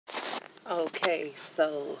Okay,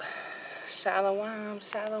 so Shalawam,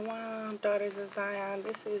 daughters of Zion.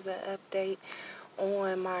 This is an update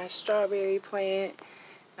on my strawberry plant.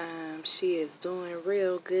 She is doing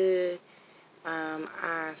real good.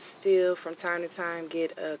 I still, from time to time,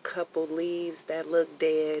 get a couple leaves that look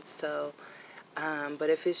dead. So, but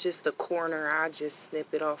if it's just the corner, I'll just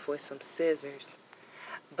snip it off with some scissors.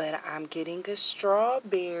 But I'm getting a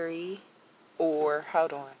strawberry, or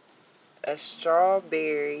hold on, a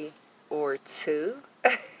strawberry or two.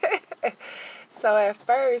 So at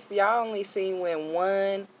first, y'all only seen when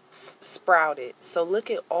one sprouted. So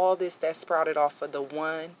look at all this that sprouted off of the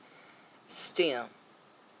one stem.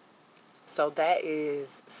 So that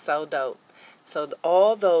is so dope. So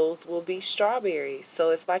all those will be strawberries. So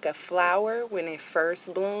it's like a flower when it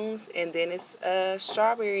first blooms, and then it's a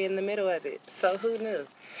strawberry in the middle of it. So who knew?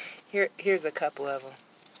 Here's a couple of them.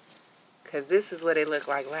 Because this is what it looked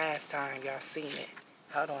like last time y'all seen it.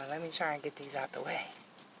 Hold on, let me try and get these out the way.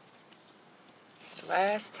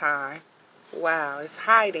 Last time, wow, it's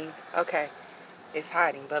hiding. Okay, it's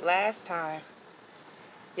hiding. But last time,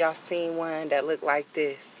 y'all seen one that looked like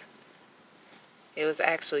this. It was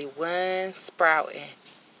actually one sprouting.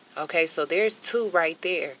 Okay, so there's two right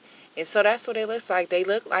there. And so that's what it looks like. They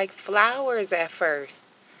look like flowers at first.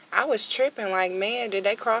 I was tripping like, man, did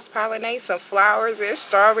they cross-pollinate some flowers in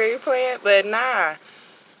strawberry plant? But nah.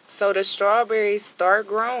 So the strawberries start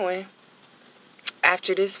growing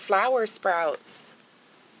after this flower sprouts.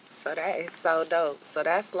 So that is so dope. So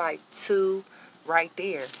that's like two right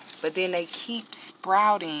there. But then they keep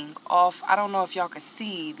sprouting off. I don't know if y'all can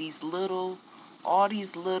see these little, all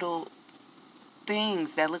these little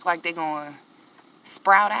things that look like they're going to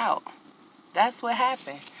sprout out. That's what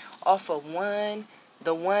happened. Off of one,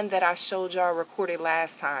 the one that I showed y'all recorded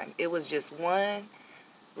last time. It was just one,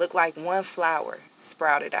 looked like one flower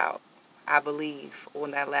sprouted out, I believe,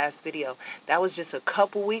 on that last video. That was just a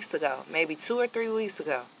couple weeks ago, maybe 2 or 3 weeks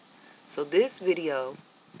ago. So this video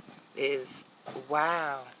is,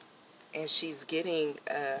 wow. And she's getting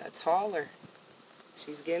taller.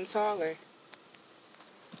 She's getting taller.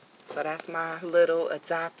 So that's my little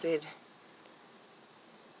adopted,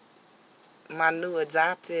 my new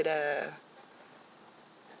adopted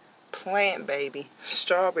plant baby.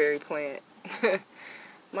 Strawberry plant.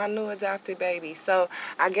 My new adopted baby. So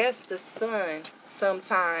I guess the sun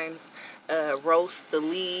sometimes roasts the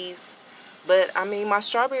leaves. But, I mean, my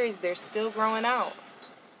strawberries, they're still growing out.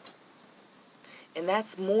 And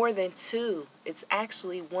that's more than two. It's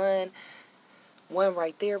actually one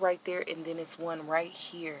right there, and then it's one right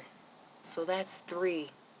here. So that's three.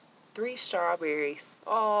 3 strawberries.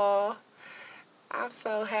 Oh, I'm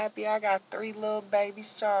so happy. I got 3 little baby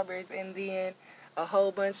strawberries, and then a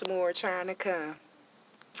whole bunch more trying to come.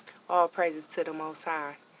 All praises to the Most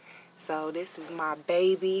High. So this is my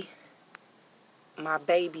baby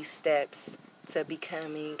steps to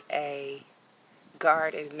becoming a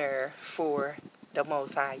gardener for the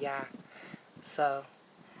Most High Yah. So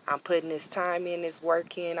I'm putting this time in, this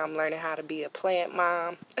work in. I'm learning how to be a plant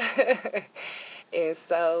mom. And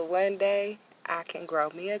so one day I can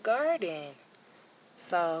grow me a garden.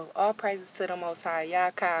 So all praises to the Most High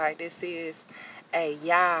Yah Kai. This is a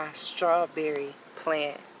Yah strawberry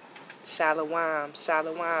plant. Shalawam,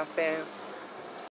 Shalawam Fam.